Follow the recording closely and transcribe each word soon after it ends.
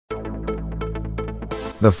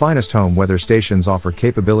The finest home weather stations offer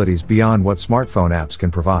capabilities beyond what smartphone apps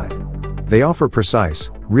can provide. They offer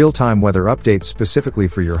precise, real-time weather updates specifically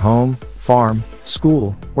for your home, farm,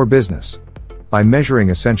 school, or business. By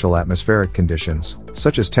measuring essential atmospheric conditions,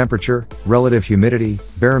 such as temperature, relative humidity,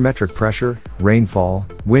 barometric pressure, rainfall,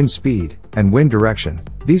 wind speed, and wind direction,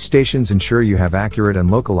 these stations ensure you have accurate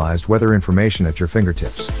and localized weather information at your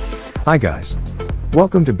fingertips. Hi guys!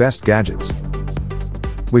 Welcome to Best Gadgets.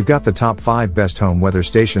 We've got the top 5 best home weather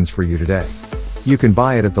stations for you today. You can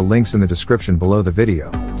buy it at the links in the description below the video.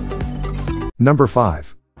 Number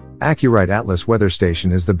 5. AcuRite Atlas Weather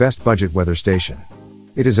Station is the best budget weather station.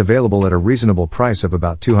 It is available at a reasonable price of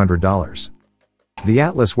about $200. The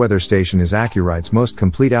Atlas Weather Station is AcuRite's most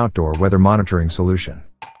complete outdoor weather monitoring solution.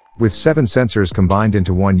 With 7 sensors combined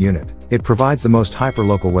into one unit, it provides the most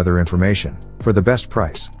hyperlocal weather information, for the best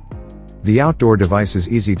price. The outdoor device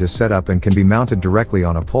is easy to set up and can be mounted directly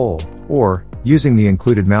on a pole, or, using the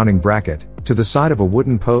included mounting bracket, to the side of a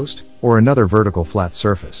wooden post, or another vertical flat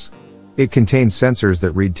surface. It contains sensors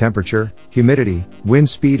that read temperature, humidity, wind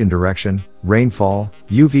speed and direction, rainfall,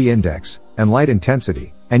 UV index, and light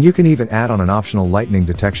intensity, and you can even add on an optional lightning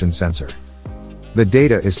detection sensor. The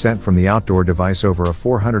data is sent from the outdoor device over a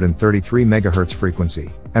 433 MHz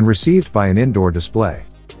frequency, and received by an indoor display.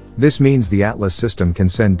 This means the Atlas system can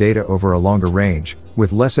send data over a longer range,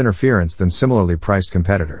 with less interference than similarly priced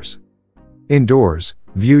competitors. Indoors,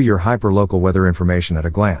 view your hyperlocal weather information at a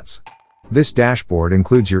glance. This dashboard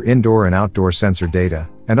includes your indoor and outdoor sensor data,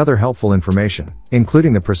 and other helpful information,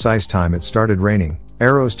 including the precise time it started raining,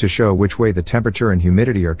 arrows to show which way the temperature and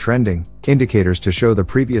humidity are trending, indicators to show the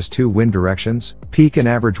previous 2 wind directions, peak and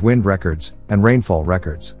average wind records, and rainfall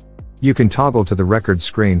records. You can toggle to the records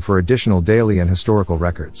screen for additional daily and historical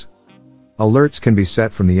records. Alerts can be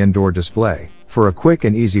set from the indoor display, for a quick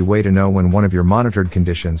and easy way to know when one of your monitored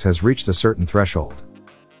conditions has reached a certain threshold.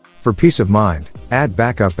 For peace of mind, add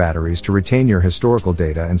backup batteries to retain your historical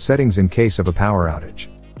data and settings in case of a power outage.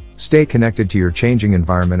 Stay connected to your changing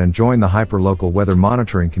environment and join the hyperlocal weather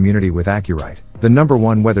monitoring community with AcuRite, the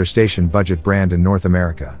 #1 weather station budget brand in North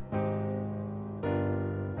America.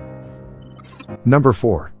 Number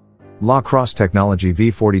 4. Crosse Technology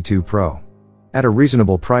V42 Pro. At a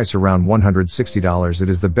reasonable price around $160, it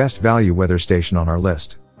is the best value weather station on our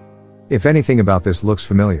list. If anything about this looks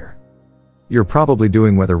familiar, you're probably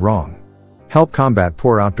doing weather wrong. Help combat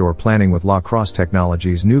poor outdoor planning with Crosse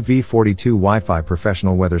Technology's new V42 Wi-Fi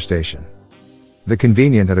professional weather station. The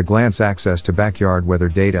convenient at-a-glance access to backyard weather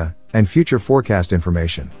data, and future forecast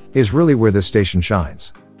information, is really where this station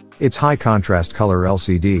shines. Its high-contrast color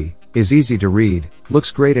LCD, is easy to read,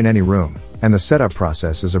 looks great in any room, and the setup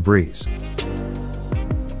process is a breeze.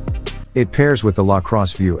 It pairs with the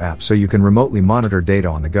Crosse View app so you can remotely monitor data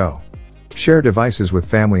on the go. Share devices with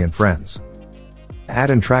family and friends.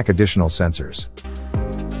 Add and track additional sensors.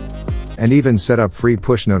 And even set up free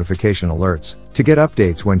push notification alerts, to get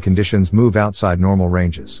updates when conditions move outside normal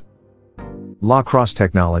ranges. Crosse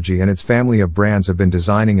Technology and its family of brands have been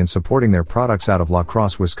designing and supporting their products out of La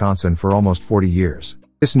Crosse, Wisconsin for almost 40 years.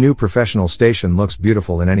 This new professional station looks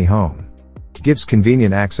beautiful in any home. Gives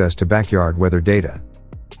convenient access to backyard weather data.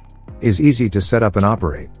 Is easy to set up and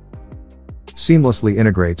operate. Seamlessly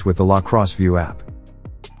integrates with the Crosse View app.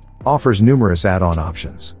 Offers numerous add-on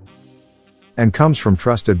options. And comes from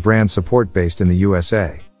trusted brand support based in the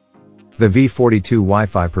USA. The V42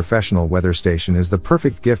 Wi-Fi professional weather station is the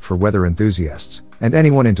perfect gift for weather enthusiasts, and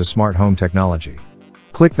anyone into smart home technology.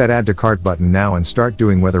 Click that Add to Cart button now and start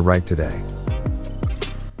doing weather right today.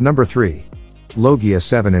 Number 3. Logia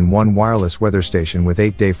 7-in-1 Wireless Weather Station with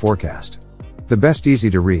 8-day forecast. The best easy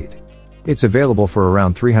to read. It's available for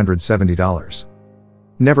around $370.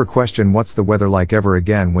 Never question what's the weather like ever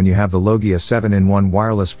again when you have the Logia 7-in-1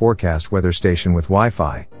 Wireless Forecast Weather Station with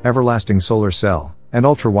Wi-Fi, everlasting solar cell, and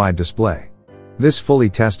ultra-wide display. This fully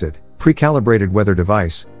tested, pre-calibrated weather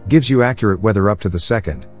device, gives you accurate weather up to the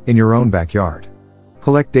second, in your own backyard.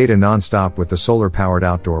 Collect data non-stop with the solar-powered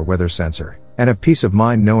outdoor weather sensor, and have peace of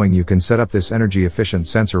mind knowing you can set up this energy-efficient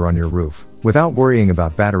sensor on your roof, without worrying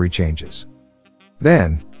about battery changes.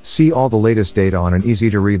 Then, see all the latest data on an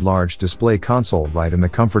easy-to-read large display console right in the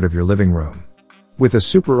comfort of your living room. With a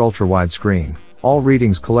super ultra-wide screen, all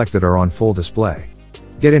readings collected are on full display.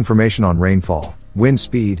 Get information on rainfall, wind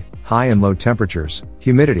speed, high and low temperatures,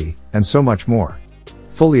 humidity, and so much more.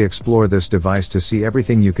 Fully explore this device to see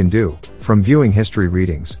everything you can do, from viewing history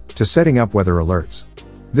readings, to setting up weather alerts.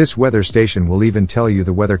 This weather station will even tell you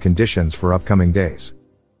the weather conditions for upcoming days.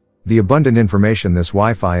 The abundant information this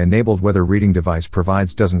Wi-Fi enabled weather reading device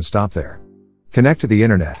provides doesn't stop there. Connect to the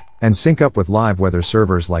internet, and sync up with live weather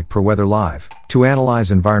servers like ProWeather Live, to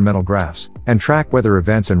analyze environmental graphs, and track weather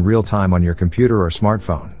events in real time on your computer or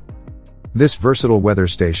smartphone. This versatile weather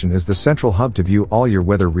station is the central hub to view all your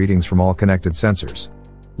weather readings from all connected sensors.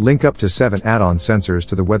 Link up to 7 add-on sensors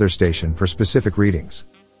to the weather station for specific readings.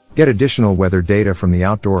 Get additional weather data from the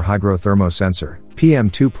outdoor hygrothermo sensor,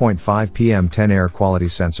 PM2.5 PM10 air quality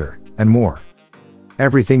sensor, and more.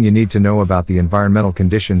 Everything you need to know about the environmental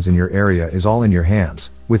conditions in your area is all in your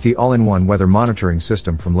hands, with the all-in-one weather monitoring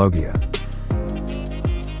system from Logia.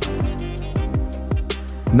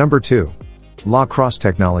 Number 2. Crosse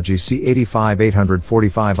Technology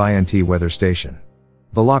C85845 INT Weather Station.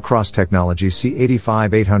 The Crosse Technology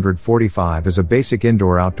C85845 is a basic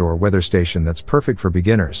indoor-outdoor weather station that's perfect for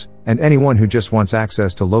beginners, and anyone who just wants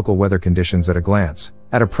access to local weather conditions at a glance,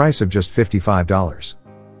 at a price of just $55.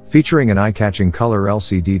 Featuring an eye-catching color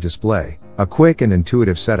LCD display, a quick and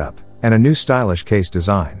intuitive setup, and a new stylish case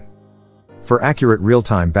design. For accurate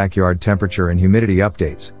real-time backyard temperature and humidity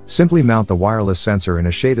updates, simply mount the wireless sensor in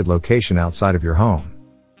a shaded location outside of your home.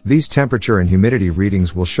 These temperature and humidity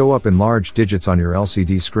readings will show up in large digits on your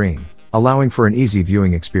LCD screen, allowing for an easy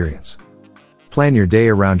viewing experience. Plan your day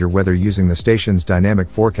around your weather using the station's dynamic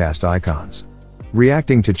forecast icons.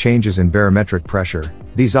 Reacting to changes in barometric pressure,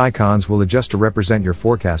 these icons will adjust to represent your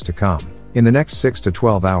forecast to come, in the next 6 to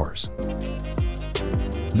 12 hours.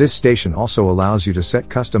 This station also allows you to set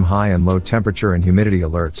custom high and low temperature and humidity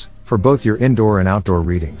alerts, for both your indoor and outdoor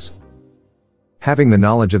readings. Having the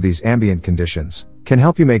knowledge of these ambient conditions, can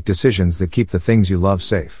help you make decisions that keep the things you love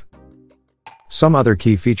safe. Some other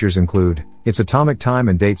key features include, its atomic time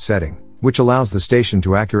and date setting, which allows the station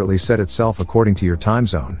to accurately set itself according to your time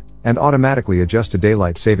zone, and automatically adjust to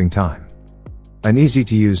daylight saving time. An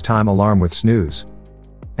easy-to-use time alarm with snooze.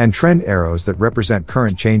 And trend arrows that represent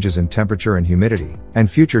current changes in temperature and humidity, and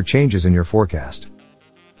future changes in your forecast.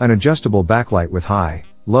 An adjustable backlight with high,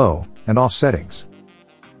 low, and off settings.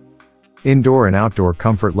 Indoor and outdoor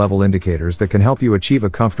comfort level indicators that can help you achieve a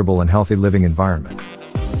comfortable and healthy living environment.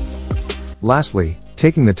 Lastly,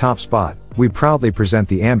 taking the top spot, we proudly present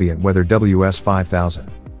the Ambient Weather WS5000.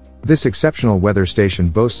 This exceptional weather station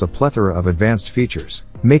boasts a plethora of advanced features,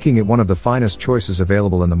 making it one of the finest choices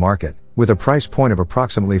available in the market, with a price point of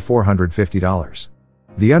approximately $450.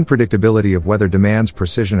 The unpredictability of weather demands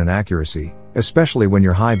precision and accuracy, especially when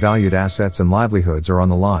your high-valued assets and livelihoods are on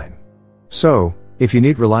the line. So, if you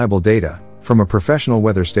need reliable data, from a professional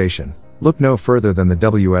weather station, look no further than the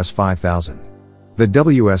WS5000. The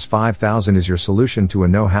WS5000 is your solution to a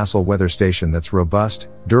no-hassle weather station that's robust,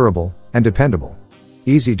 durable, and dependable.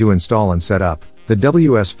 Easy to install and set up, the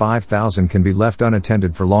WS5000 can be left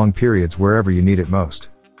unattended for long periods wherever you need it most.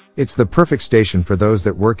 It's the perfect station for those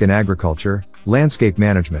that work in agriculture, landscape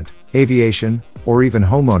management, aviation, or even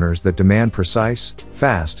homeowners that demand precise,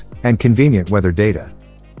 fast, and convenient weather data.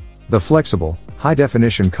 The flexible,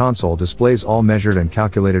 high-definition console displays all measured and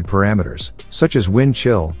calculated parameters, such as wind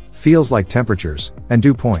chill, feels-like temperatures, and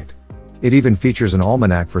dew point. It even features an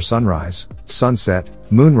almanac for sunrise,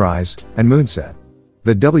 sunset, moonrise, and moonset.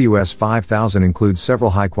 The WS5000 includes several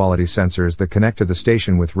high-quality sensors that connect to the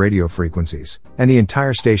station with radio frequencies, and the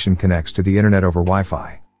entire station connects to the internet over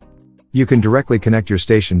Wi-Fi. You can directly connect your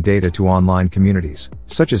station data to online communities,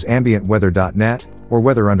 such as ambientweather.net, or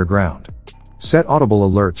Weather Underground. Set audible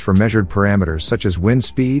alerts for measured parameters such as wind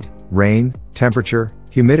speed, rain, temperature,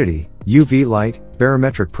 humidity, UV light,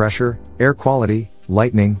 barometric pressure, air quality,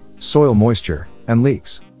 lightning, soil moisture, and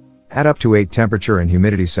leaks. Add up to 8 temperature and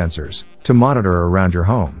humidity sensors, to monitor around your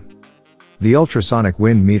home. The ultrasonic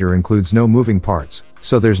wind meter includes no moving parts,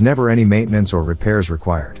 so there's never any maintenance or repairs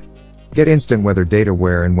required. Get instant weather data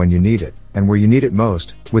where and when you need it, and where you need it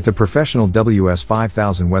most, with the professional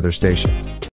WS5000 weather station.